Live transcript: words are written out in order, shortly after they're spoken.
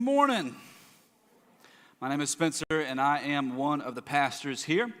Morning. My name is Spencer, and I am one of the pastors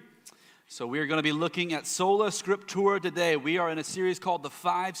here. So we are going to be looking at Sola Scriptura today. We are in a series called The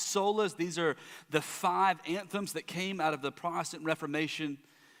Five Solas. These are the five anthems that came out of the Protestant Reformation.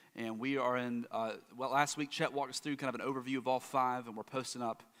 And we are in, last week Chet walked us through kind of an overview of all five, and we're posting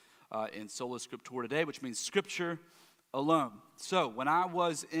up in Sola Scriptura today, which means Scripture alone. So when I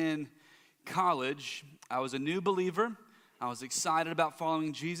was in college, I was a new believer. I was excited about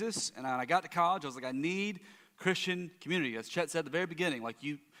following Jesus, and when I got to college, I was like, I need Christian community. As Chet said at the very beginning,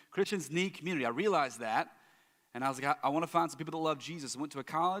 Christians need community. I realized that, and I was like, I want to find some people that love Jesus. I went to a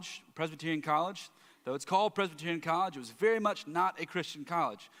college, Presbyterian college. Though it's called Presbyterian College, it was very much not a Christian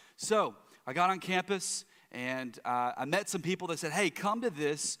college. So I got on campus, and I met some people that said, hey, come to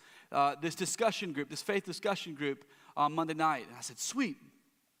this discussion group, this faith discussion group on Monday night. And I said, sweet,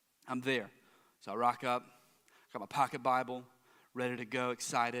 I'm there. So I rock up. Got my pocket Bible, ready to go,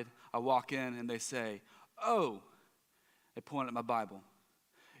 excited. I walk in and they say, oh, they point at my Bible.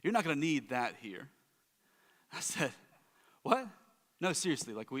 You're not going to need that here. I said, what? No,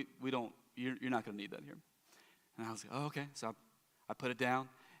 seriously, we don't, you're not going to need that here. And I was like, oh, okay. So I put it down,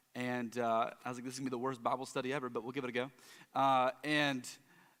 and I was like, this is going to be the worst Bible study ever, but we'll give it a go. And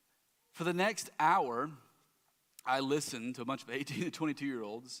for the next hour, I listened to a bunch of 18 to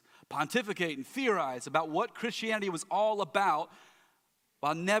 22-year-olds pontificate and theorize about what Christianity was all about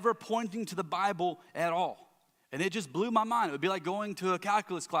while never pointing to the Bible at all. And it just blew my mind. It would be like going to a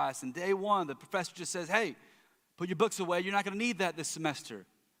calculus class, and day one, the professor just says, hey, put your books away. You're not going to need that this semester.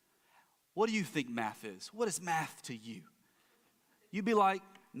 What do you think math is? What is math to you? You'd be like,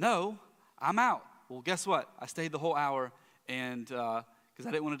 no, I'm out. Well, guess what? I stayed the whole hour, and because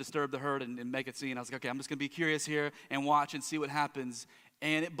I didn't want to disturb the herd and make it scene. I was like, okay, I'm just going to be curious here and watch and see what happens.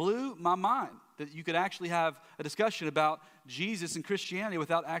 And it blew my mind that you could actually have a discussion about Jesus and Christianity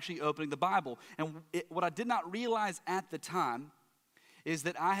without actually opening the Bible. And what I did not realize at the time is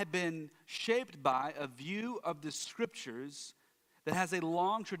that I had been shaped by a view of the Scriptures that has a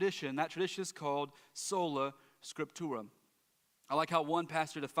long tradition. That tradition is called Sola Scriptura. I like how one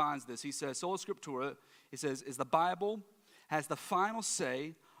pastor defines this. He says, Sola Scriptura, he says, is the Bible has the final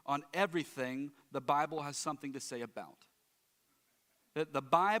say on everything the Bible has something to say about. That the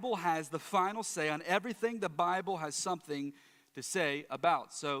Bible has the final say on everything the Bible has something to say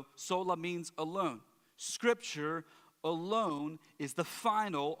about. So sola means alone. Scripture alone is the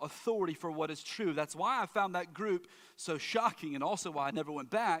final authority for what is true. That's why I found that group so shocking, and also why I never went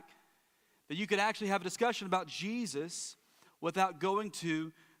back, that you could actually have a discussion about Jesus without going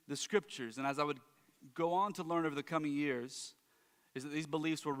to the Scriptures. And as I would go on to learn over the coming years, is that these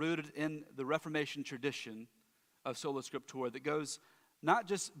beliefs were rooted in the Reformation tradition of Sola Scriptura that goes not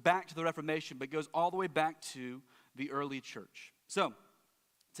just back to the Reformation, but goes all the way back to the early church. So,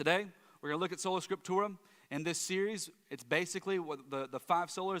 today, we're going to look at Sola Scriptura. In this series, it's basically what the five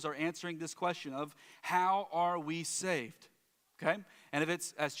solas are answering this question of how are we saved? Okay? And if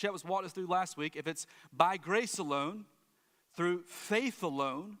it's, as Chet was walking us through last week, if it's by grace alone, through faith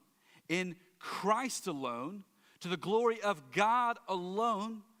alone, in Christ alone, to the glory of God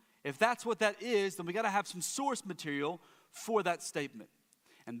alone, if that's what that is, then we got to have some source material for that statement.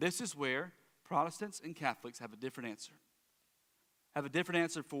 And this is where Protestants and Catholics have a different answer. Have a different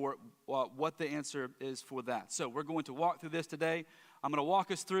answer for what the answer is for that. So we're going to walk through this today. I'm going to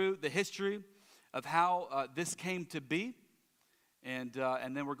walk us through the history of how this came to be, and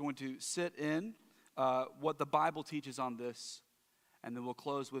then we're going to sit in what the Bible teaches on this. And then we'll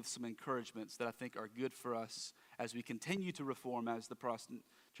close with some encouragements that I think are good for us as we continue to reform as the Protestant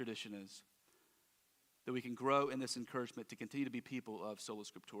tradition is. That we can grow in this encouragement to continue to be people of Sola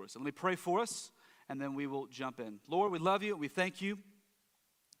Scriptura. So let me pray for us, and then we will jump in. Lord, we love you, and we thank you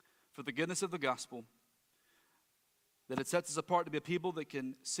for the goodness of the gospel, that it sets us apart to be a people that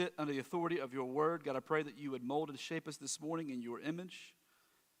can sit under the authority of your word. God, I pray that you would mold and shape us this morning in your image,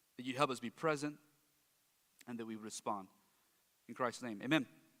 that you'd help us be present, and that we would respond. In Christ's name, amen.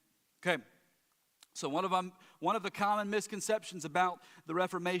 Okay, so one of the common misconceptions about the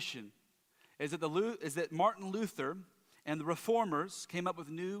Reformation is that Martin Luther and the Reformers came up with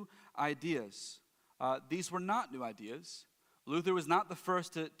new ideas. These were not new ideas. Luther was not the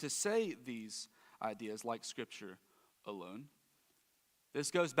first to say these ideas like Scripture alone.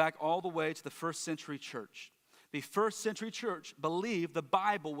 This goes back all the way to the first century church. The first century church believed the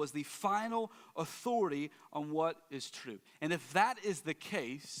Bible was the final authority on what is true. And if that is the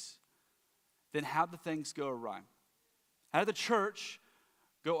case, then how did things go awry? How did the church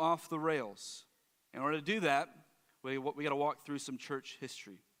go off the rails? In order to do that, we got to walk through some church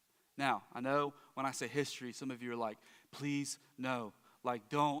history. Now, I know when I say history, some of you are like, please, no. like,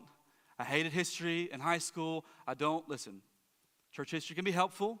 don't. I hated history in high school. I don't. Listen, church history can be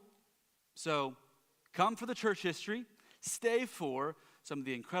helpful. So come for the church history. Stay for some of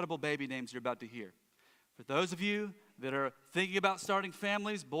the incredible baby names you're about to hear. For those of you that are thinking about starting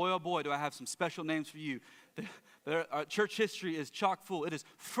families, boy, oh boy, do I have some special names for you. Church history is chock full. It is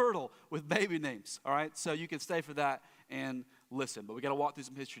fertile with baby names, all right? So you can stay for that and listen. But we got to walk through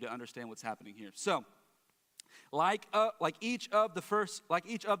some history to understand what's happening here. So, like each of the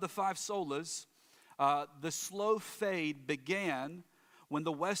five solas, the slow fade began when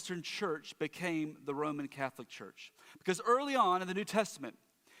the Western church became the Roman Catholic Church. Because early on in the New Testament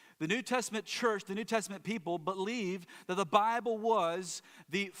church, the New Testament people believed that the Bible was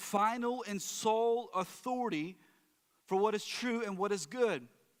the final and sole authority for what is true and what is good.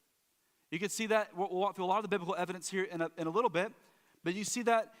 You can see that. We'll walk through a lot of the biblical evidence here in a little bit. But you see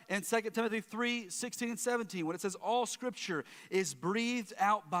that in 2 Timothy 3, 16 and 17, when it says, all Scripture is breathed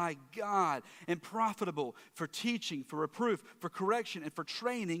out by God and profitable for teaching, for reproof, for correction, and for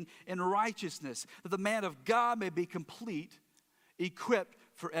training in righteousness, that the man of God may be complete, equipped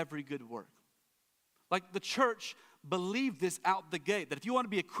for every good work. Like the church believed this out the gate, that if you want to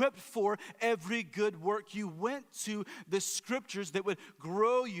be equipped for every good work, you went to the Scriptures that would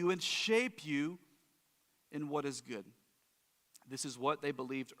grow you and shape you in what is good. This is what they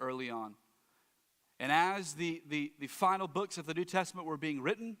believed early on. And as the final books of the New Testament were being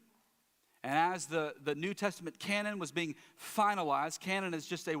written, and as the New Testament canon was being finalized, canon is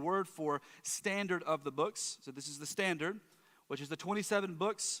just a word for standard of the books. So this is the standard, which is the 27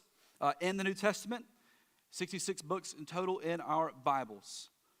 books in the New Testament, 66 books in total in our Bibles.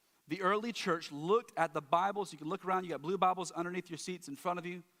 The early church looked at the Bibles. You can look around. You got blue Bibles underneath your seats in front of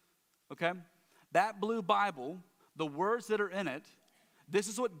you. Okay? That blue Bible, the words that are in it, this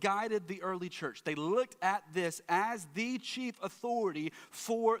is what guided the early church. They looked at this as the chief authority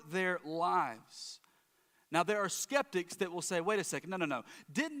for their lives. Now, there are skeptics that will say, wait a second, no.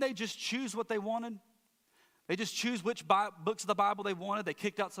 Didn't they just choose what they wanted? They just choose which books of the Bible they wanted. They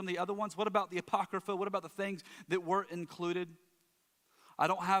kicked out some of the other ones. What about the Apocrypha? What about the things that weren't included? I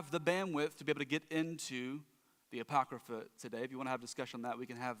don't have the bandwidth to be able to get into the Apocrypha today. If you want to have a discussion on that, we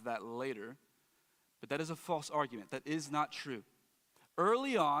can have that later. But that is a false argument. That is not true.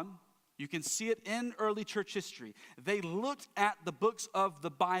 Early on, you can see it in early church history. They looked at the books of the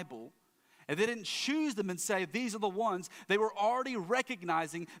Bible, and they didn't choose them and say, these are the ones. They were already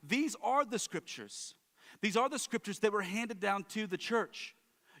recognizing these are the Scriptures. These are the Scriptures that were handed down to the church.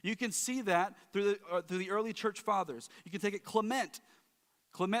 You can see that through the early church fathers. You can take it, Clement,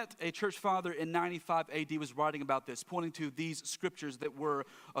 a church father in 95 AD, was writing about this, pointing to these Scriptures that were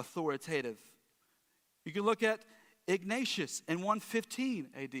authoritative. You can look at Ignatius in 115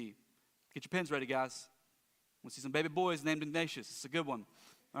 AD. Get your pens ready, guys. We'll see some baby boys named Ignatius. It's a good one.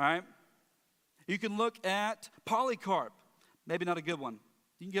 All right? You can look at Polycarp. Maybe not a good one.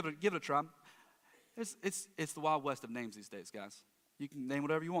 You can give it a try. It's the Wild West of names these days, guys. You can name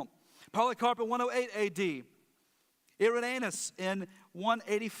whatever you want. Polycarp in 108 AD. Irenaeus in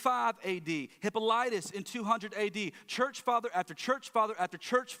 185 AD. Hippolytus in 200 AD. Church father after church father after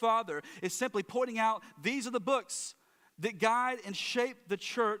church father is simply pointing out these are the books that guide and shape the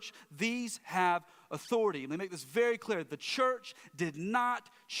church. These have authority. Let me make this very clear. The church did not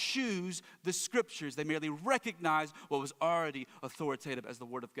choose the Scriptures. They merely recognized what was already authoritative as the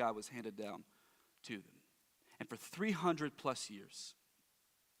Word of God was handed down to them. And for 300 plus years,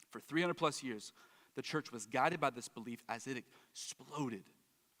 the church was guided by this belief as it exploded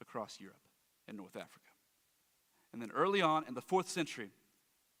across Europe and North Africa. And then early on in the 4th century,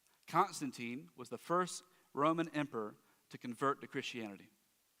 Constantine was the first Roman emperor to convert to Christianity.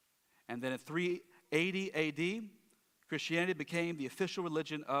 And then in 380 AD, Christianity became the official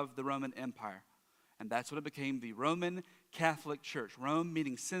religion of the Roman Empire. And that's when it became the Roman Catholic Church. Rome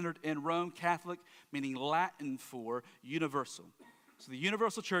meaning centered in Rome, Catholic meaning Latin for universal. So the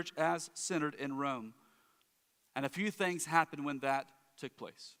universal church as centered in Rome. And a few things happened when that took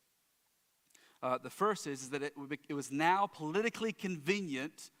place. The first is that it was now politically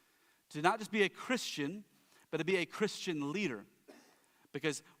convenient to not just be a Christian, but to be a Christian leader.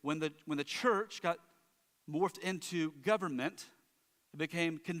 Because when the church got morphed into government, it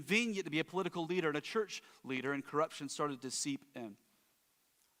became convenient to be a political leader and a church leader, and corruption started to seep in.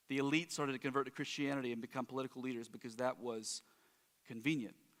 The elite started to convert to Christianity and become political leaders because that was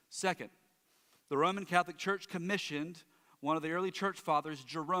convenient. Second, the Roman Catholic Church commissioned one of the early church fathers,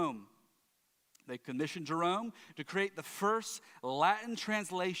 Jerome. They commissioned Jerome to create the first Latin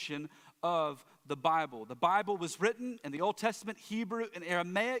translation of the Bible. The Bible was written in the Old Testament Hebrew and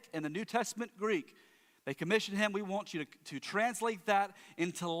Aramaic and the New Testament Greek. They commissioned him, we want you to translate that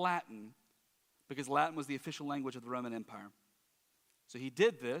into Latin, because Latin was the official language of the Roman Empire. So he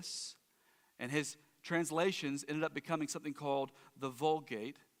did this, and his translations ended up becoming something called the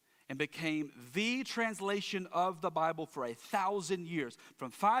Vulgate, and became the translation of the Bible for 1,000 years.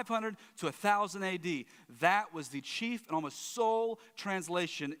 From 500 to 1000 AD, that was the chief and almost sole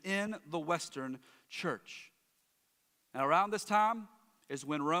translation in the Western church. Now around this time is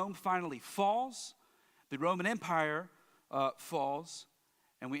when Rome finally falls, the Roman Empire falls,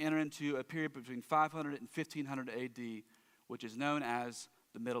 and we enter into a period between 500 and 1500 AD, which is known as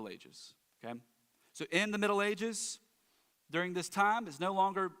the Middle Ages. Okay? So in the Middle Ages, during this time, it's no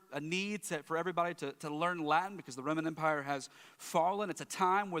longer a need for everybody to learn Latin because the Roman Empire has fallen. It's a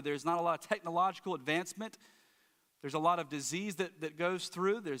time where there's not a lot of technological advancement. There's a lot of disease that goes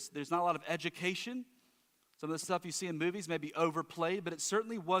through. There's not a lot of education. Some of the stuff you see in movies may be overplayed, but it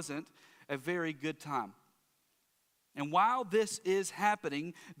certainly wasn't a very good time. And while this is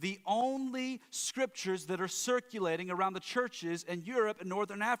happening, the only scriptures that are circulating around the churches in Europe and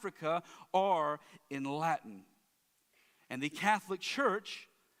Northern Africa are in Latin. And the Catholic Church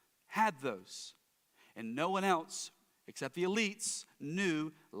had those. And no one else, except the elites,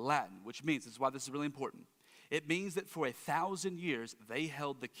 knew Latin, which means, this is why this is really important. It means that for 1,000 years, they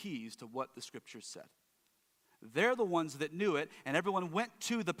held the keys to what the scriptures said. They're the ones that knew it, and everyone went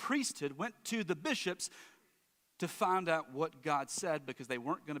to the priesthood, went to the bishops to find out what God said because they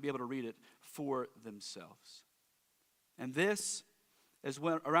weren't going to be able to read it for themselves. And this is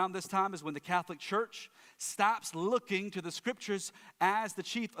when, around this time is when the Catholic Church stops looking to the scriptures as the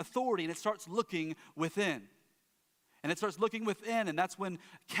chief authority, and it starts looking within. And it starts looking within, and that's when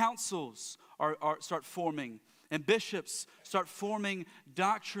councils start forming, and bishops start forming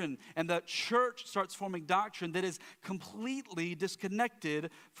doctrine, and the church starts forming doctrine that is completely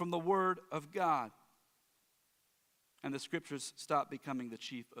disconnected from the Word of God. And the scriptures stop becoming the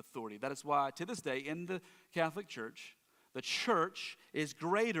chief authority. That is why, to this day, in the Catholic Church, the church is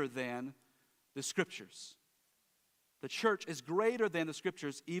greater than the scriptures. The church is greater than the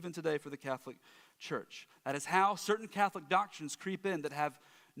scriptures even today for the Catholic Church. That is how certain Catholic doctrines creep in that have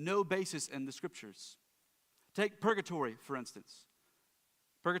no basis in the scriptures. Take purgatory, for instance.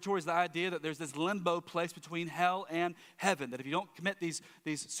 Purgatory is the idea that there's this limbo place between hell and heaven, that if you don't commit these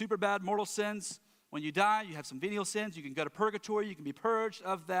super bad mortal sins, when you die, you have some venial sins, you can go to purgatory, you can be purged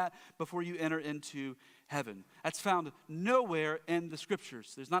of that before you enter into heaven. That's found nowhere in the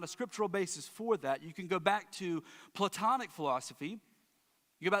scriptures. There's not a scriptural basis for that. You can go back to Platonic philosophy.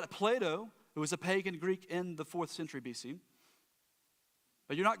 You go back to Plato, who was a pagan Greek in the 4th century BC.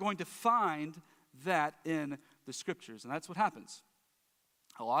 But you're not going to find that in the scriptures, and that's what happens.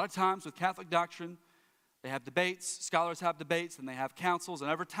 A lot of times with Catholic doctrine, they have debates, scholars have debates, and they have councils, and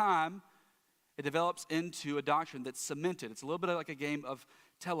over time, it develops into a doctrine that's cemented. It's a little bit like a game of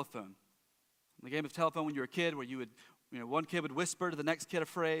telephone. In the game of telephone when you were a kid, where one kid would whisper to the next kid a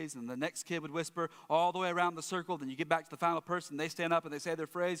phrase, and the next kid would whisper all the way around the circle, then you get back to the final person, they stand up and they say their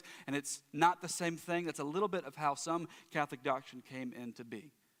phrase, and it's not the same thing. That's a little bit of how some Catholic doctrine came into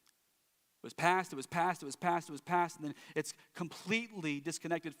being. It was passed, and then it's completely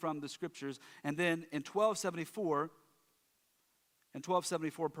disconnected from the scriptures. And then in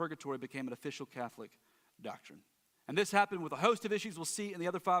 1274, purgatory became an official Catholic doctrine. And this happened with a host of issues we'll see in the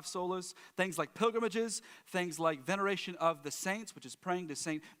other 5 solas. Things like pilgrimages, things like veneration of the saints, which is praying to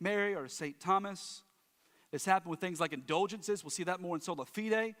St. Mary or St. Thomas. This happened with things like indulgences. We'll see that more in Sola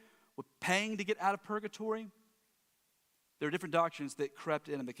Fide, with paying to get out of purgatory. There are different doctrines that crept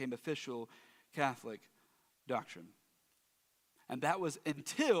in and became official Catholic doctrine. And that was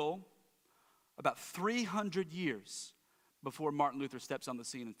until about 300 years before Martin Luther steps on the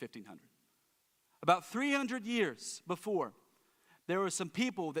scene in 1500. About 300 years before, there were some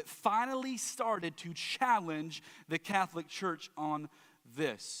people that finally started to challenge the Catholic Church on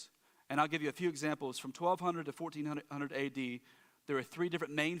this. And I'll give you a few examples. From 1200 to 1400 AD, there were 3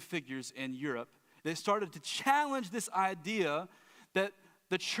 different main figures in Europe that started to challenge this idea that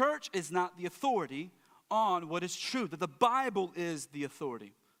the church is not the authority on what is true, that the Bible is the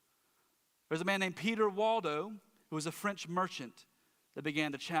authority. There's a man named Peter Waldo, who was a French merchant, that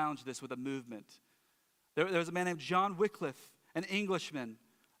began to challenge this with a movement. There was a man named John Wycliffe, an Englishman,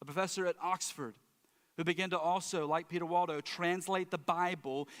 a professor at Oxford, who began to also, like Peter Waldo, translate the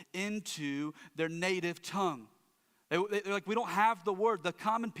Bible into their native tongue. They're like, we don't have the word. The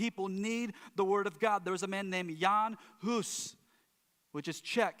common people need the word of God. There was a man named Jan Hus, which is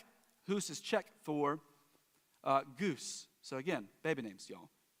Czech. Hus is Czech for goose. So again, baby names, y'all.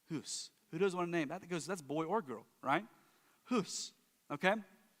 Hus. Who doesn't want a name? That's boy or girl, right? Hus, okay?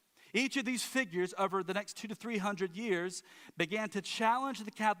 Each of these figures over the next 200 to 300 years began to challenge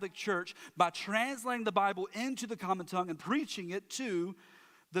the Catholic Church by translating the Bible into the common tongue and preaching it to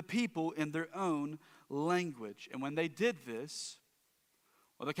the people in their own language. And when they did this,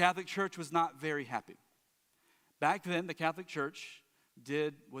 well, the Catholic Church was not very happy. Back then, the Catholic Church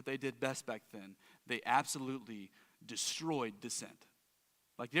did what they did best back then. They absolutely destroyed dissent.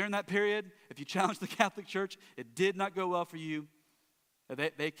 Like during that period, if you challenged the Catholic Church, it did not go well for you.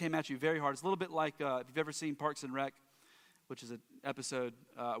 They came at you very hard. It's a little bit like if you've ever seen Parks and Rec, which is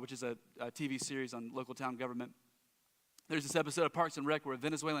a TV series on local town government. There's this episode of Parks and Rec where a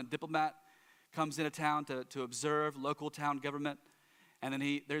Venezuelan diplomat comes into town to observe local town government. And then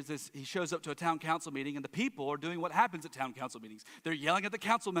he shows up to a town council meeting, and the people are doing what happens at town council meetings. They're yelling at the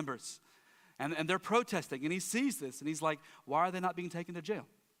council members, and they're protesting. And he sees this, and he's like, why are they not being taken to jail?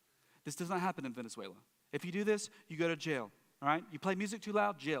 This does not happen in Venezuela. If you do this, you go to jail. All right? You play music too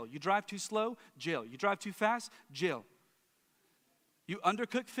loud, jail. You drive too slow, jail. You drive too fast, jail. You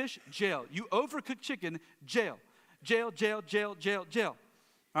undercook fish, jail. You overcook chicken, jail. Jail, jail, jail, jail, jail.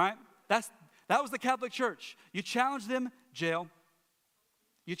 All right? That was the Catholic Church. You challenge them, jail.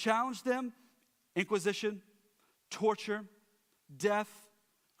 You challenge them, inquisition, torture, death,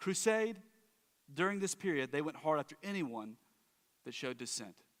 crusade. During this period, they went hard after anyone that showed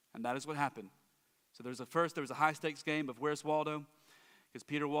dissent. And that is what happened. So there was a high-stakes game of Where's Waldo? Because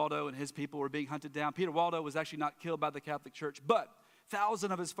Peter Waldo and his people were being hunted down. Peter Waldo was actually not killed by the Catholic Church, but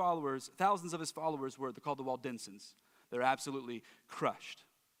thousands of his followers were called the Waldensians. They're absolutely crushed.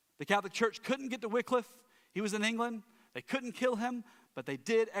 The Catholic Church couldn't get to Wycliffe. He was in England. They couldn't kill him, but they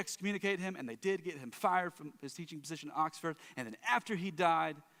did excommunicate him, and they did get him fired from his teaching position at Oxford. And then after he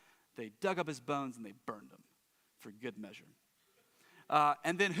died, they dug up his bones and they burned him for good measure.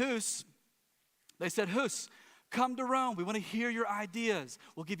 And then Hus, they said, Hus, come to Rome. We want to hear your ideas.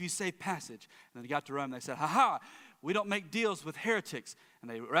 We'll give you safe passage. And then he got to Rome and they said, ha, we don't make deals with heretics.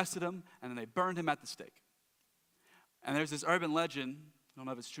 And they arrested him and then they burned him at the stake. And there's this urban legend, I don't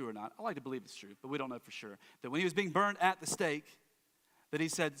know if it's true or not. I like to believe it's true, but we don't know for sure. That when he was being burned at the stake, that he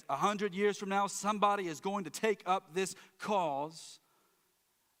said 100 years from now, somebody is going to take up this cause.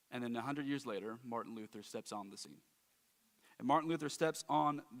 And then 100 years later, Martin Luther steps on the scene. And Martin Luther steps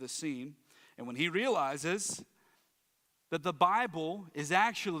on the scene, and when he realizes that the Bible is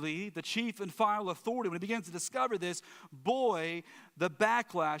actually the chief and final authority, when he begins to discover this, boy, the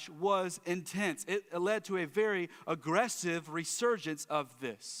backlash was intense. It led to a very aggressive resurgence of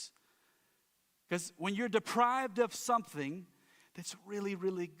this. Because when you're deprived of something that's really,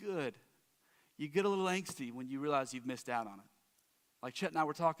 really good, you get a little angsty when you realize you've missed out on it. Like Chet and I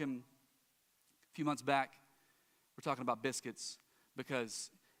were talking a few months back. We're talking about biscuits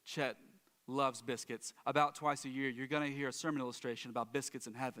because Chet loves biscuits. About twice a year, you're going to hear a sermon illustration about biscuits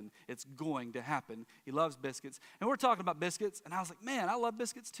in heaven. It's going to happen. He loves biscuits. And we're talking about biscuits, and I was like, man, I love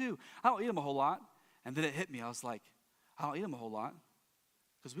biscuits too. I don't eat them a whole lot. And then it hit me. I was like, I don't eat them a whole lot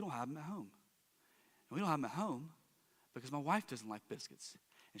because we don't have them at home. And we don't have them at home because my wife doesn't like biscuits.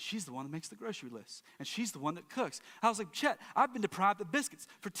 And she's the one that makes the grocery list. And she's the one that cooks. I was like, Chet, I've been deprived of biscuits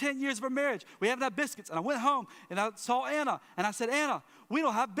for 10 years of our marriage. We haven't had biscuits. And I went home and I saw Anna. And I said, Anna, we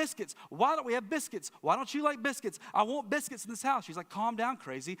don't have biscuits. Why don't we have biscuits? Why don't you like biscuits? I want biscuits in this house. She's like, calm down,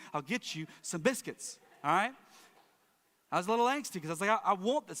 crazy. I'll get you some biscuits. All right? I was a little angsty because I was like, I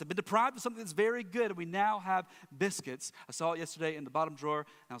want this. I've been deprived of something that's very good. And we now have biscuits. I saw it yesterday in the bottom drawer. And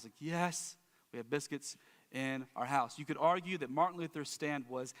I was like, yes, we have biscuits in our house. You could argue that Martin Luther's stand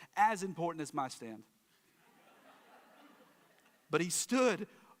was as important as my stand. But he stood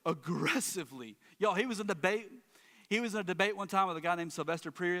aggressively. Y'all, he was in a debate one time with a guy named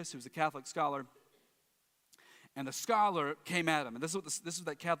Sylvester Prius, who was a Catholic scholar. And the scholar came at him. And this is what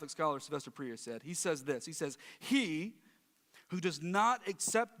that Catholic scholar, Sylvester Prius, said. He says this. He says, he who does not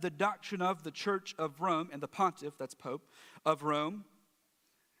accept the doctrine of the Church of Rome and the pontiff, that's Pope, of Rome,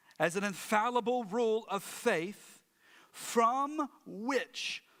 as an infallible rule of faith from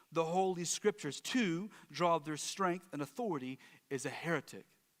which the Holy Scriptures too draw their strength and authority is a heretic.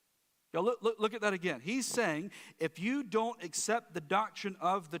 Now look at that again. He's saying if you don't accept the doctrine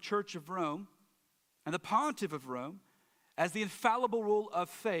of the Church of Rome and the pontiff of Rome as the infallible rule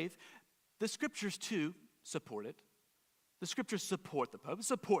of faith, the Scriptures too support it. The Scriptures support the Pope. It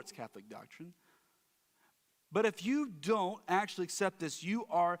supports Catholic doctrine. But if you don't actually accept this, you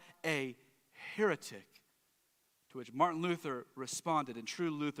are a heretic. To which Martin Luther responded in true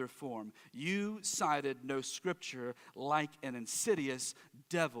Luther form. You cited no Scripture like an insidious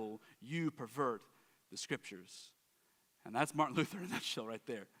devil. You pervert the Scriptures. And that's Martin Luther in a nutshell right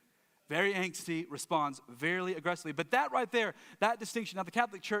there. very angsty, responds very aggressively. But that right there, that distinction. Now, the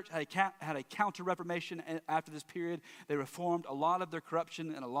Catholic Church had a counter-reformation after this period. They reformed a lot of their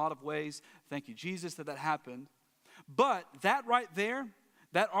corruption in a lot of ways. Thank you, Jesus, that happened. But that right there,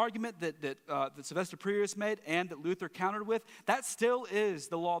 that argument that Sylvester Prius made and that Luther countered with, that still is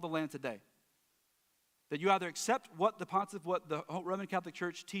the law of the land today. That you either accept what the Roman Catholic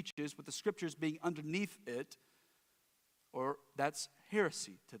Church teaches, with the scriptures being underneath it, or that's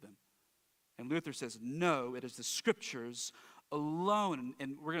heresy to them. And Luther says, no, it is the scriptures alone.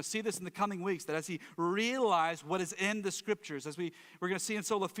 And we're going to see this in the coming weeks, that as he realized what is in the scriptures, as we're going to see in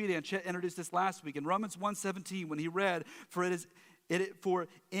Sola Fide, and Chet introduced this last week, in Romans 1:17, when he read, for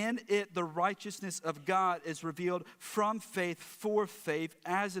in it the righteousness of God is revealed from faith for faith,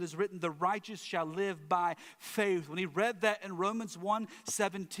 as it is written, the righteous shall live by faith. When he read that in Romans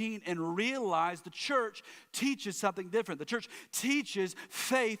 1:17 and realized the church teaches something different. The church teaches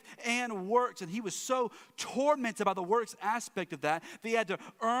faith and works, and he was so tormented by the works aspect of that he had to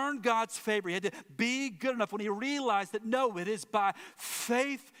earn God's favor. He had to be good enough. When he realized that no, it is by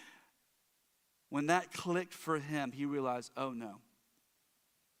faith, when that clicked for him, he realized, oh no.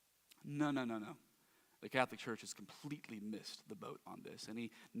 No. The Catholic Church has completely missed the boat on this. And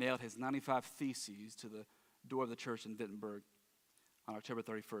he nailed his 95 Theses to the door of the church in Wittenberg on October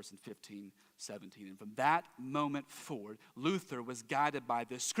 31st in 1517. And from that moment forward, Luther was guided by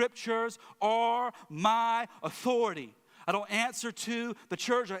the scriptures are my authority. I don't answer to the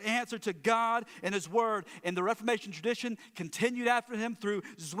church, I answer to God and his word. And the Reformation tradition continued after him through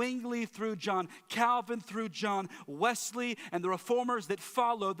Zwingli, through John Calvin, through John Wesley, and the reformers that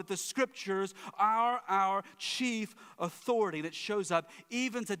followed, that the scriptures are our chief authority. And it shows up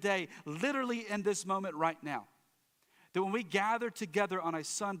even today, literally in this moment right now. That when we gather together on a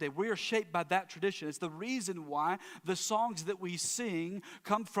Sunday, we are shaped by that tradition. It's the reason why the songs that we sing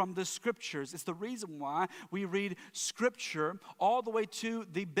come from the scriptures. It's the reason why we read scripture all the way to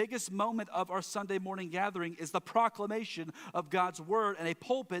the biggest moment of our Sunday morning gathering is the proclamation of God's word and a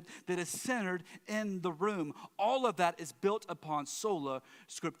pulpit that is centered in the room. All of that is built upon sola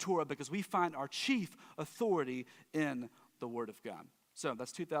scriptura because we find our chief authority in the word of God. So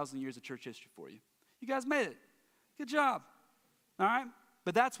that's 2,000 years of church history for you. You guys made it. Good job. All right?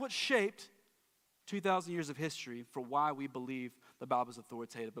 But that's what shaped 2,000 years of history for why we believe the Bible is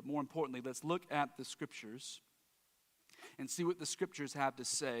authoritative. But more importantly, let's look at the scriptures and see what the scriptures have to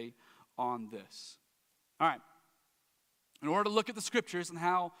say on this. All right. In order to look at the scriptures and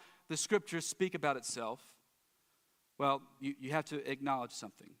how the scriptures speak about itself, well, you have to acknowledge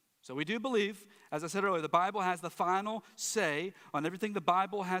something. So we do believe, as I said earlier, the Bible has the final say on everything the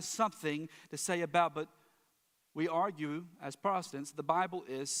Bible has something to say about, but we argue, as Protestants, the Bible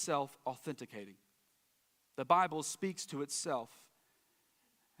is self-authenticating. The Bible speaks to itself.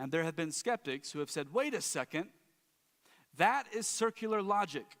 And there have been skeptics who have said, wait a second, that is circular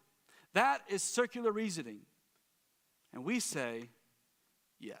logic. That is circular reasoning. And we say,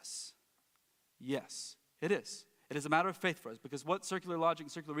 yes. Yes, it is. It is a matter of faith for us, because what circular logic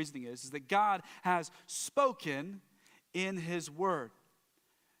and circular reasoning is that God has spoken in his word.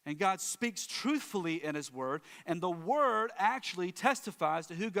 And God speaks truthfully in his word, and the word actually testifies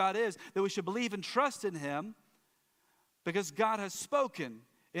to who God is, that we should believe and trust in him because God has spoken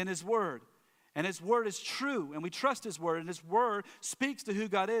in his word. And his word is true, and we trust his word, and his word speaks to who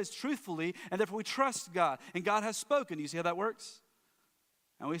God is truthfully, and therefore we trust God, and God has spoken. You see how that works?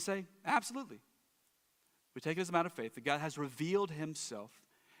 And we say, absolutely. We take it as a matter of faith that God has revealed himself,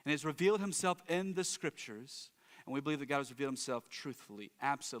 and has revealed himself in the scriptures. And we believe that God has revealed himself truthfully,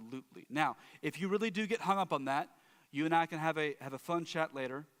 absolutely. Now, if you really do get hung up on that, you and I can have a fun chat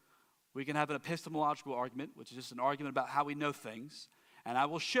later. We can have an epistemological argument, which is just an argument about how we know things. And I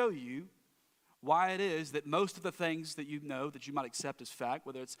will show you why it is that most of the things that you know that you might accept as fact,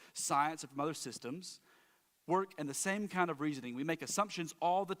 whether it's science or from other systems, work in the same kind of reasoning. We make assumptions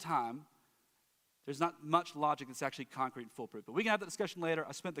all the time. There's not much logic that's actually concrete and foolproof. But we can have that discussion later.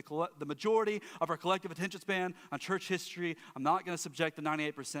 I spent the majority of our collective attention span on church history. I'm not going to subject the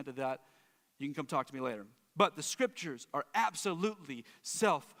 98% to that. You can come talk to me later. But the scriptures are absolutely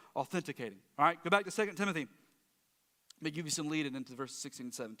self-authenticating. All right, go back to 2 Timothy. Let me give you some lead into verses 16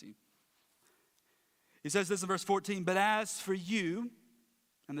 and 17. He says this in verse 14, but as for you,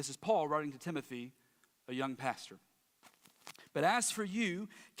 and this is Paul writing to Timothy, a young pastor. But as for you,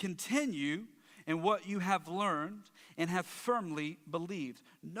 continue in what you have learned and have firmly believed,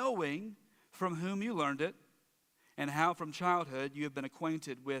 knowing from whom you learned it and how from childhood you have been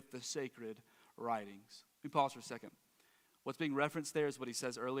acquainted with the sacred writings. Let me pause for a second. What's being referenced there is what he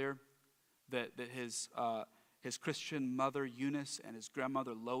says earlier, that his Christian mother Eunice and his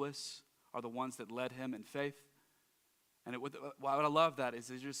grandmother Lois are the ones that led him in faith. And what I love that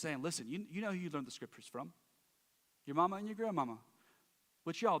is you're saying, listen, you know who you learned the scriptures from. Your mama and your grandmama.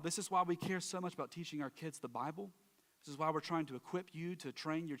 Which y'all, this is why we care so much about teaching our kids the Bible. This is why we're trying to equip you to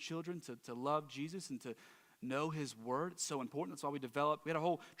train your children to love Jesus and to know his word. It's so important. That's why we had a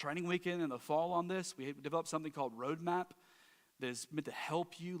whole training weekend in the fall on this. We developed something called Roadmap that is meant to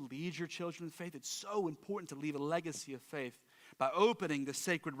help you lead your children in faith. It's so important to leave a legacy of faith by opening the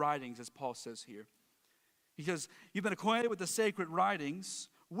sacred writings, as Paul says here. Because you've been acquainted with the sacred writings,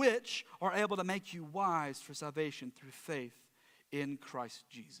 which are able to make you wise for salvation through faith in Christ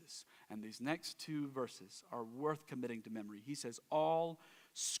Jesus. And these next two verses are worth committing to memory. He says, all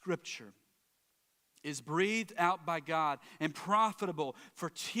scripture is breathed out by God and profitable for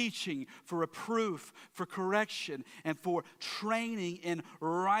teaching, for reproof, for correction, and for training in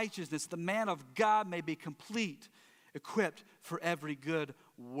righteousness. The man of God may be complete, equipped for every good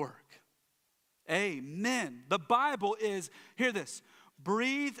work. Amen. The Bible is, hear this,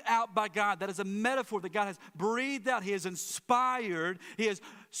 breathed out by God. That is a metaphor that God has breathed out. He has inspired. He has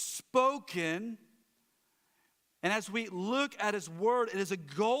spoken. And as we look at his word, it is a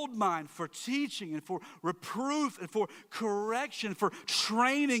gold mine for teaching and for reproof and for correction, for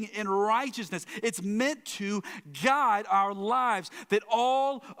training in righteousness. It's meant to guide our lives, that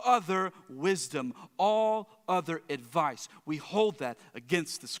all other wisdom, all other advice, we hold that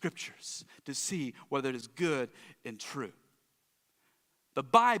against the scriptures to see whether it is good and true. The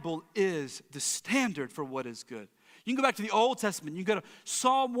Bible is the standard for what is good. You can go back to the Old Testament. You can go to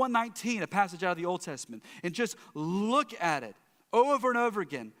Psalm 119, a passage out of the Old Testament, and just look at it over and over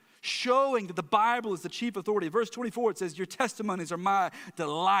again, showing that the Bible is the chief authority. Verse 24, it says, your testimonies are my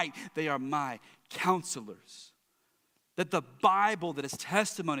delight. They are my counselors. That the Bible, that is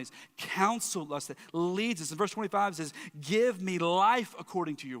testimonies, counsel us, that leads us. In verse 25, it says, give me life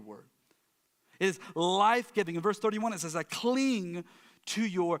according to your word. It is life-giving. In verse 31, it says, I cling to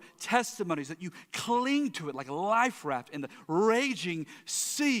your testimonies, that you cling to it like a life raft in the raging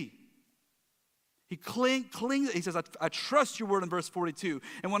sea. He he says, I trust your word in verse 42.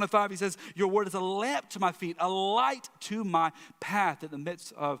 And 105, he says, your word is a lamp to my feet, a light to my path in the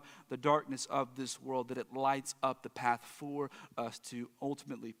midst of the darkness of this world, that it lights up the path for us to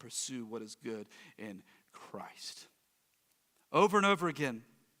ultimately pursue what is good in Christ. Over and over again,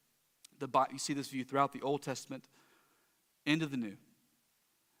 you see this view throughout the Old Testament into the New,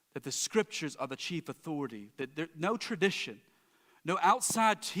 that the scriptures are the chief authority, that no tradition, no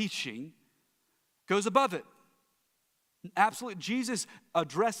outside teaching goes above it. Absolutely, Jesus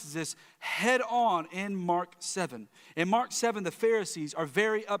addresses this head on in Mark 7. In Mark 7, the Pharisees are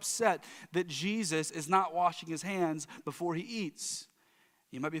very upset that Jesus is not washing his hands before he eats.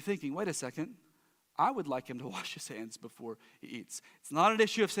 You might be thinking, wait a second, I would like him to wash his hands before he eats. It's not an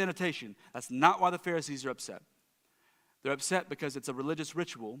issue of sanitation. That's not why the Pharisees are upset. They're upset because it's a religious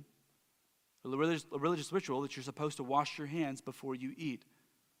ritual, a religious ritual that you're supposed to wash your hands before you eat.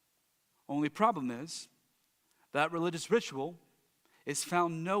 Only problem is that religious ritual is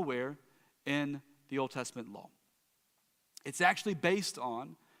found nowhere in the Old Testament law. It's actually based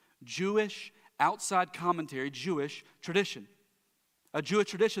on Jewish, outside commentary, Jewish tradition. A Jewish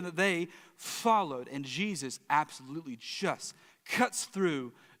tradition that they followed, and Jesus absolutely just cuts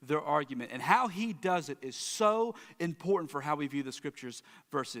through their argument. And how he does it is so important for how we view the scriptures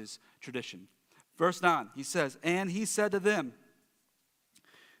versus tradition. Verse 9, he says, and he said to them,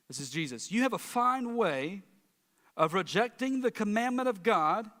 this is Jesus, you have a fine way of rejecting the commandment of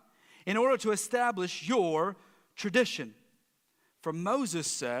God in order to establish your tradition. For Moses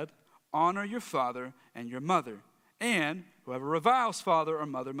said, honor your father and your mother, and whoever reviles father or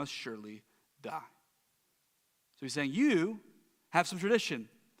mother must surely die. So he's saying, you have some tradition.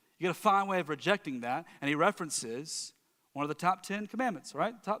 You got to find a way of rejecting that. And he references one of the top 10 commandments,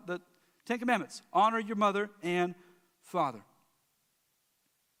 right? The 10 commandments. Honor your mother and father.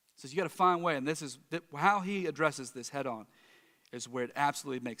 He says you got to find a way. And this is how he addresses this head on is where it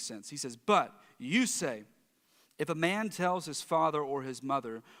absolutely makes sense. He says, but you say, if a man tells his father or his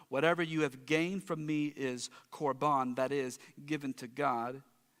mother, whatever you have gained from me is korban, that is, given to God,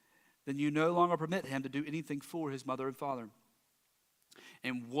 then you no longer permit him to do anything for his mother and father.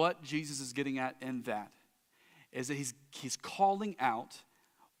 And what Jesus is getting at in that is that he's calling out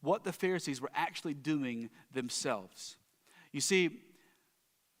what the Pharisees were actually doing themselves. You see,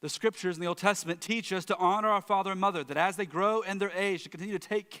 The scriptures in the Old Testament teach us to honor our father and mother, that as they grow in their age, to continue to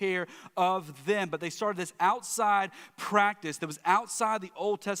take care of them. But they started this outside practice that was outside the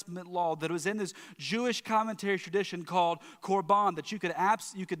Old Testament law, that was in this Jewish commentary tradition called Korban, that you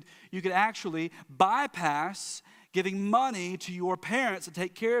could actually bypass giving money to your parents to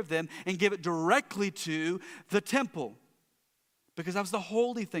take care of them and give it directly to the temple. Because that was the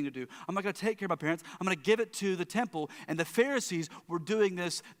holy thing to do. I'm not going to take care of my parents. I'm going to give it to the temple. And the Pharisees were doing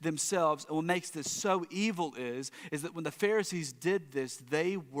this themselves. And what makes this so evil is that when the Pharisees did this,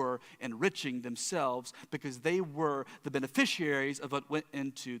 they were enriching themselves because they were the beneficiaries of what went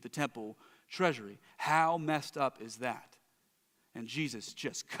into the temple treasury. How messed up is that? And Jesus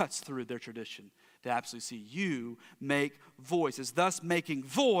just cuts through their tradition to absolutely see you make voices, thus making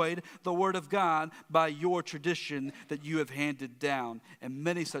void the word of God by your tradition that you have handed down, and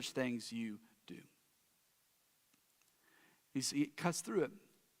many such things you do. He cuts through it.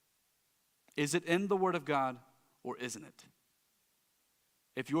 Is it in the word of God or isn't it?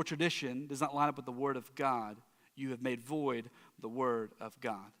 If your tradition does not line up with the word of God, you have made void the word of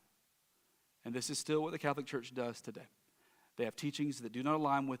God. And this is still what the Catholic Church does today. They have teachings that do not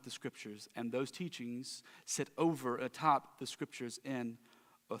align with the scriptures, and those teachings sit over atop the scriptures in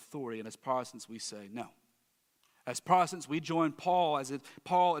authority. And as Protestants, we say no. As Protestants, we join Paul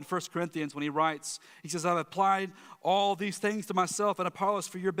in 1 Corinthians when he writes, he says, I've applied all these things to myself and Apollos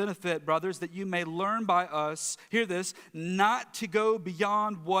for your benefit, brothers, that you may learn by us, hear this, not to go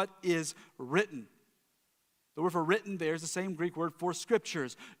beyond what is written. The word for written there is the same Greek word for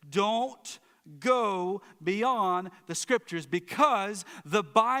scriptures. Don't go beyond the scriptures because the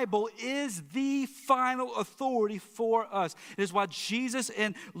Bible is the final authority for us. It is why Jesus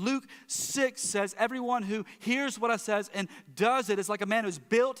in Luke 6 says, everyone who hears what I says and does it is like a man who's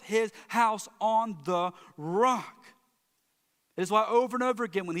built his house on the rock. It is why over and over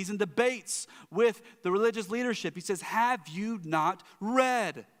again when he's in debates with the religious leadership, he says, have you not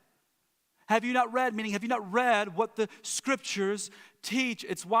read? Have you not read? Meaning, have you not read what the scriptures teach?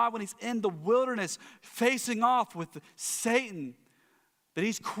 It's why when he's in the wilderness facing off with Satan, that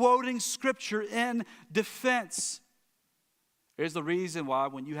he's quoting scripture in defense. Here's the reason why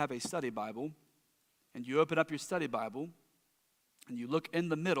when you have a study Bible and you open up your study Bible and you look in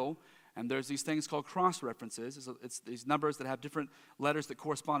the middle and there's these things called cross references. It's these numbers that have different letters that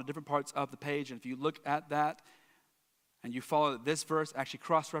correspond to different parts of the page. And if you look at that, and you follow that this verse actually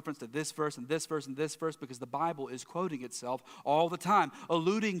cross-reference to this verse and this verse and this verse because the Bible is quoting itself all the time,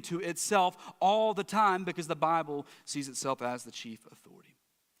 alluding to itself all the time because the Bible sees itself as the chief authority.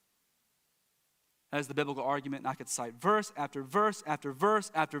 That is the biblical argument, and I could cite verse after verse after verse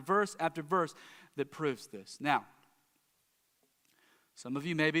after verse after verse that proves this. Now, some of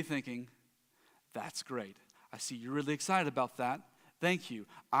you may be thinking, that's great. I see you're really excited about that. Thank you.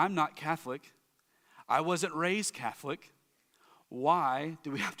 I'm not Catholic. I wasn't raised Catholic. Why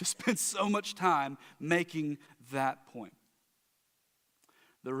do we have to spend so much time making that point?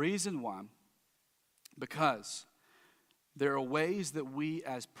 The reason why, because there are ways that we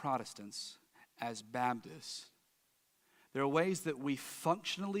as Protestants, as Baptists, there are ways that we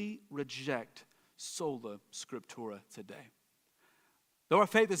functionally reject sola scriptura today. Though our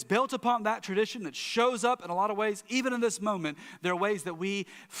faith is built upon that tradition that shows up in a lot of ways, even in this moment, there are ways that we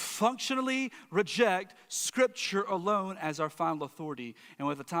functionally reject Scripture alone as our final authority. And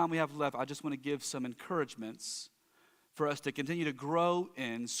with the time we have left, I just want to give some encouragements for us to continue to grow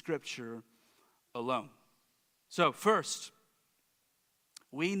in Scripture alone. So first,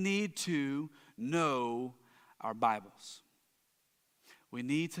 we need to know our Bibles. We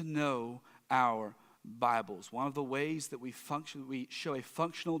need to know our Bibles. One of the ways that we show a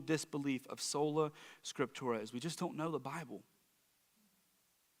functional disbelief of sola scriptura is we just don't know the Bible.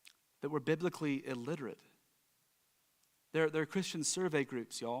 That we're biblically illiterate. There are Christian survey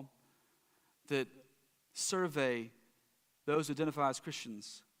groups, y'all, that survey those who identify as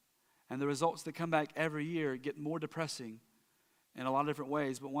Christians. And the results that come back every year get more depressing in a lot of different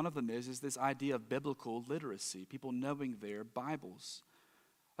ways. But one of them is this idea of biblical literacy, people knowing their Bibles.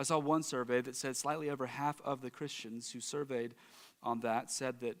 I saw one survey that said slightly over half of the Christians who surveyed on that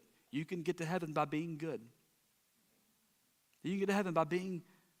said that you can get to heaven by being good. You can get to heaven by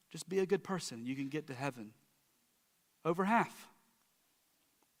just be a good person. You can get to heaven. Over half.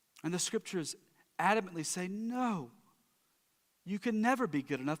 And the scriptures adamantly say, no, you can never be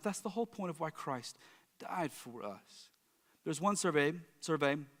good enough. That's the whole point of why Christ died for us. There's one survey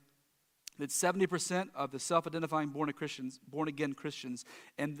that 70% of the self-identifying born-again Christians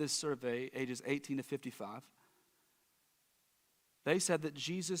in this survey, ages 18 to 55, they said that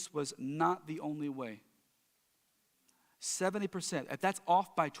Jesus was not the only way. 70%. If that's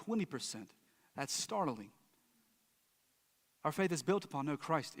off by 20%, that's startling. Our faith is built upon, no,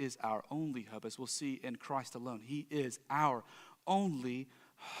 Christ is our only hope, as we'll see in Christ alone. He is our only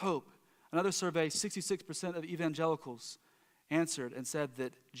hope. Another survey, 66% of evangelicals answered and said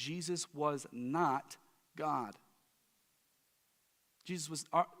that Jesus was not God.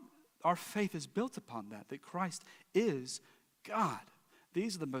 Our faith is built upon that Christ is God.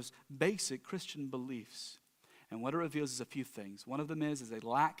 These are the most basic Christian beliefs. And what it reveals is a few things. One of them is a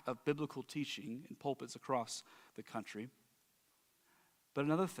lack of biblical teaching in pulpits across the country. But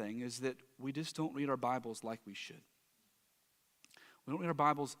another thing is that we just don't read our Bibles like we should. We don't read our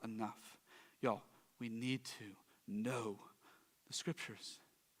Bibles enough. Y'all, we need to know the Scriptures.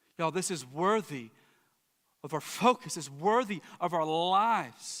 Y'all, this is worthy of our focus. It's worthy of our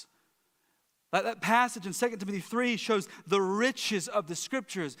lives. That passage in 2 Timothy 3 shows the riches of the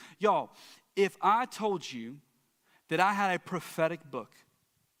Scriptures. Y'all, if I told you that I had a prophetic book,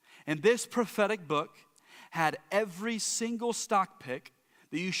 and this prophetic book had every single stock pick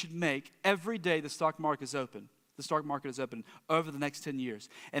that you should make every day the stock market is open over the next 10 years.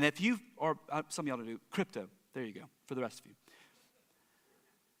 And if you, or some of y'all do crypto, there you go, for the rest of you.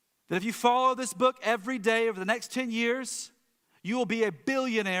 That if you follow this book every day over the next 10 years, you will be a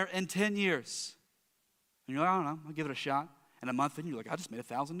billionaire in 10 years. And you're like, I don't know, I'll give it a shot. And a month in, you're like, I just made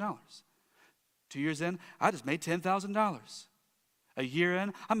 $1,000. 2 years in, I just made $10,000. A year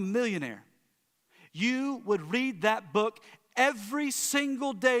in, I'm a millionaire. You would read that book every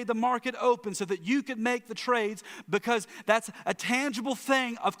single day the market opens so that you could make the trades, because that's a tangible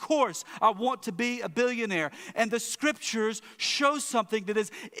thing. Of course, I want to be a billionaire. And the Scriptures show something that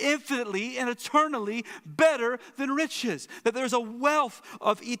is infinitely and eternally better than riches. That there's a wealth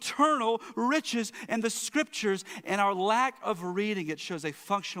of eternal riches in the Scriptures, and our lack of reading it shows a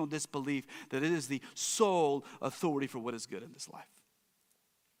functional disbelief that it is the sole authority for what is good in this life.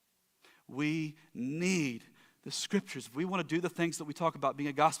 We need the Scriptures. If we want to do the things that we talk about, being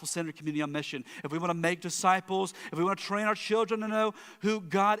a gospel-centered community on mission, if we want to make disciples, if we want to train our children to know who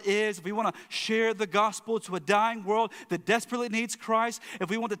God is, if we want to share the gospel to a dying world that desperately needs Christ,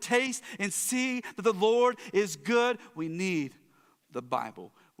 if we want to taste and see that the Lord is good, we need the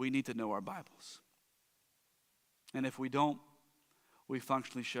Bible. We need to know our Bibles. And if we don't, we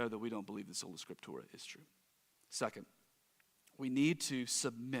functionally show that we don't believe the sola scriptura is true. Second, we need to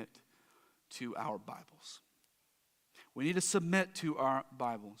submit to our Bibles. We need to submit to our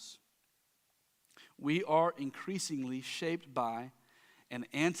Bibles. We are increasingly shaped by an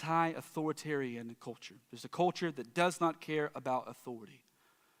anti-authoritarian culture. There's a culture that does not care about authority.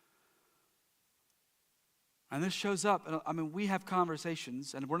 And this shows up. I mean, we have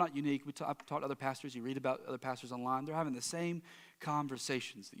conversations, and we're not unique. I've talked to other pastors. You read about other pastors online. They're having the same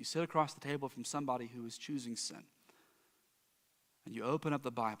conversations, that you sit across the table from somebody who is choosing sin. And you open up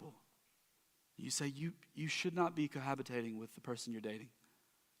the Bible. You say, you should not be cohabitating with the person you're dating.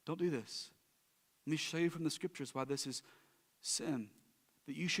 Don't do this. Let me show you from the Scriptures why this is sin.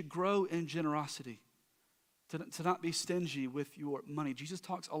 That you should grow in generosity. To not be stingy with your money. Jesus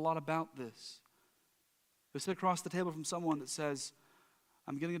talks a lot about this. You sit across the table from someone that says,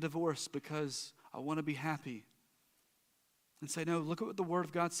 I'm getting a divorce because I want to be happy. And say, no, look at what the Word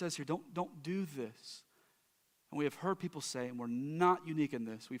of God says here. Don't do this. And we have heard people say, and we're not unique in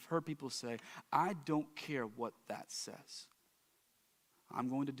this, we've heard people say, I don't care what that says. I'm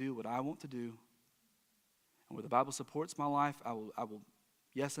going to do what I want to do. And where the Bible supports my life, I will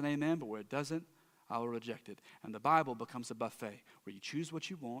yes and amen, but where it doesn't, I will reject it. And the Bible becomes a buffet where you choose what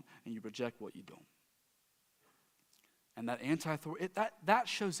you want and you reject what you don't. And that anti-authority, that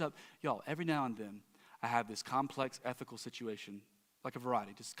shows up, y'all, every now and then I have this complex ethical situation, like a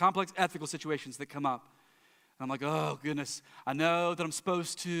variety, just complex ethical situations that come up. And I'm like, oh, goodness, I know that I'm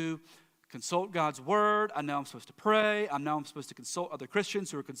supposed to consult God's Word. I know I'm supposed to pray. I know I'm supposed to consult other Christians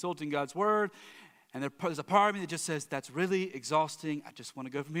who are consulting God's Word. And there's a part of me that just says, that's really exhausting. I just want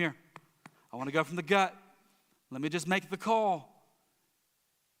to go from here. I want to go from the gut. Let me just make the call.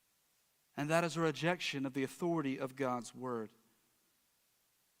 And that is a rejection of the authority of God's Word.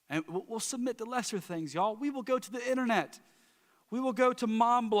 And we'll submit to lesser things, y'all. We will go to the internet. We will go to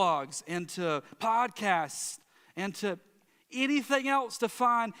mom blogs and to podcasts and to anything else to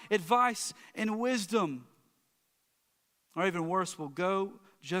find advice and wisdom. Or even worse, we'll go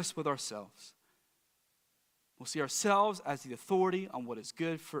just with ourselves. We'll see ourselves as the authority on what is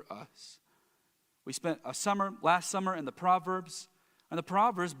good for us. We spent last summer in the Proverbs, and the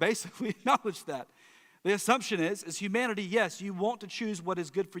Proverbs basically acknowledge that. The assumption is, as humanity, yes, you want to choose what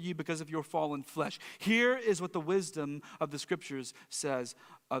is good for you because of your fallen flesh. Here is what the wisdom of the Scriptures says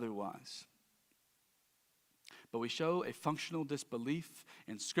otherwise. But we show a functional disbelief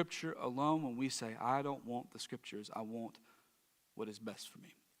in Scripture alone when we say, I don't want the Scriptures, I want what is best for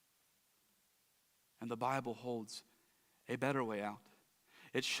me. And the Bible holds a better way out.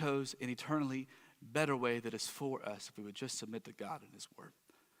 It shows an eternally better way that is for us if we would just submit to God and His Word.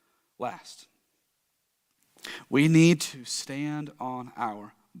 Last, we need to stand on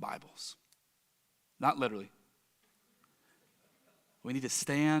our Bibles. Not literally. We need to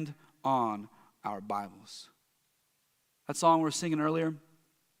stand on our Bibles. That song we were singing earlier,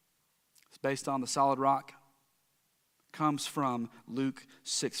 it's based on the solid rock. Comes from Luke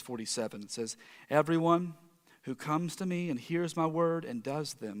 6:47. It says, everyone who comes to me and hears my word and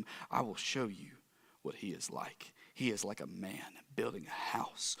does them, I will show you what he is like. He is like a man building a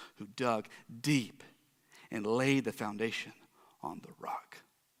house who dug deep and laid the foundation on the rock.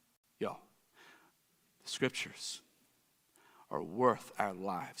 Y'all, the Scriptures are worth our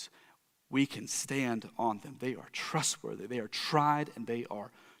lives. We can stand on them. They are trustworthy. They are tried and they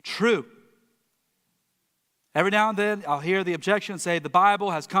are true. Every now and then I'll hear the objection say the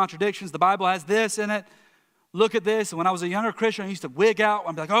Bible has contradictions. The Bible has this in it. Look at this. And when I was a younger Christian, I used to wig out.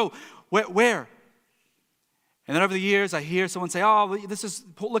 I'm like, oh, where? And then over the years, I hear someone say, oh,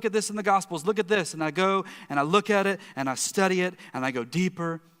 look at this in the Gospels. Look at this. And I go and I look at it and I study it and I go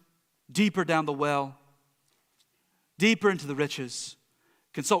deeper down the well, deeper into the riches.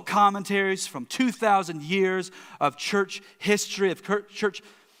 Consult commentaries from 2,000 years of church history, of church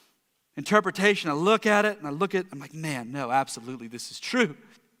interpretation. I look at it and I'm like, man, no, absolutely, this is true.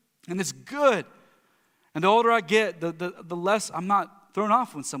 And it's good. And the older I get, the less I'm not thrown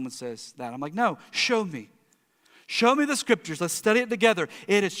off when someone says that. I'm like, no, show me. Show me the Scriptures. Let's study it together.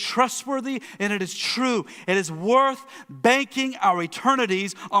 It is trustworthy and it is true. It is worth banking our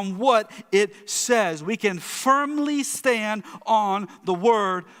eternities on what it says. We can firmly stand on the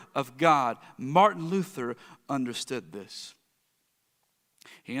Word of God. Martin Luther understood this.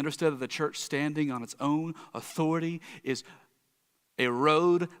 He understood that the church standing on its own authority is a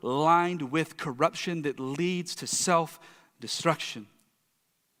road lined with corruption that leads to self-destruction.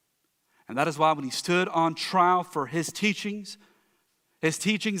 And that is why when he stood on trial for his teachings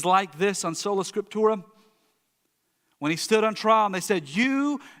like this on Sola Scriptura, when he stood on trial and they said,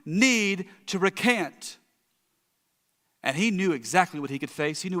 you need to recant. And he knew exactly what he could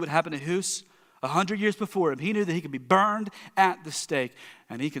face. He knew what happened to Hus 100 years before him. He knew that he could be burned at the stake.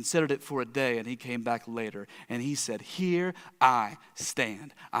 And he considered it for a day and he came back later. And he said, here I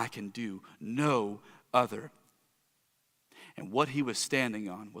stand. I can do no other. And what he was standing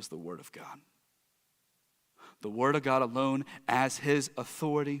on was the Word of God. The Word of God alone as his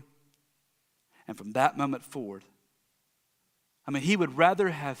authority. And from that moment forward, he would rather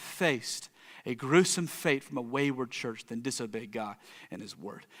have faced a gruesome fate from a wayward church than disobey God and His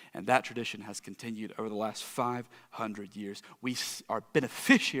Word. And that tradition has continued over the last 500 years. We are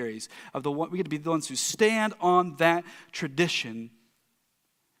beneficiaries of we get to be the ones who stand on that tradition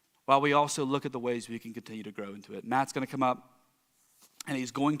while we also look at the ways we can continue to grow into it. Matt's going to come up and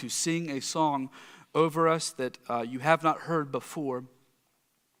he's going to sing a song over us that you have not heard before.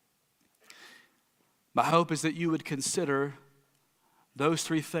 My hope is that you would consider those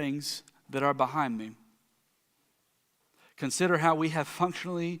three things that are behind me. Consider how we have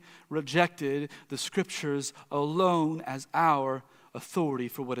functionally rejected the Scriptures alone as our authority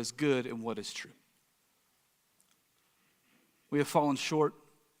for what is good and what is true. We have fallen short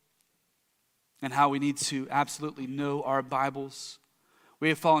in how we need to absolutely know our Bibles. We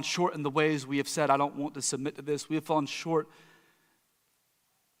have fallen short in the ways we have said, I don't want to submit to this. We have fallen short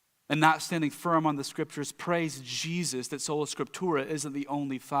in not standing firm on the Scriptures. Praise Jesus that Sola Scriptura isn't the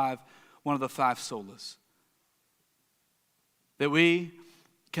only one of the five solas. That we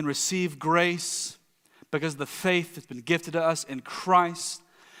can receive grace because of the faith that's been gifted to us in Christ.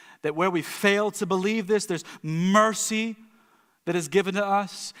 That where we fail to believe this, there's mercy that is given to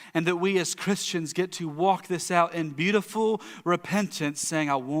us. And that we as Christians get to walk this out in beautiful repentance, saying,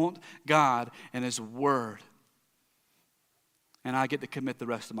 I want God and His Word. And I get to commit the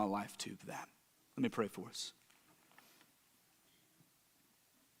rest of my life to that. Let me pray for us.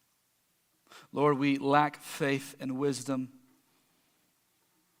 Lord, we lack faith and wisdom,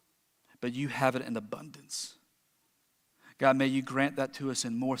 but you have it in abundance. God, may you grant that to us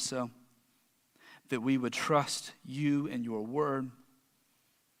and more so, that we would trust you and your word,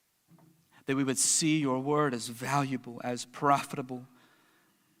 that we would see your word as valuable, as profitable,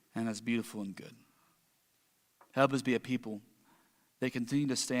 and as beautiful and good. Help us be a people that continue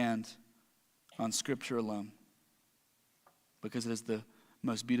to stand on Scripture alone, because it is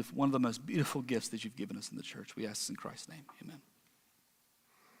one of the most beautiful gifts that you've given us in the church. We ask this in Christ's name. Amen.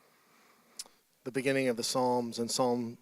 the beginning of the Psalms in Psalm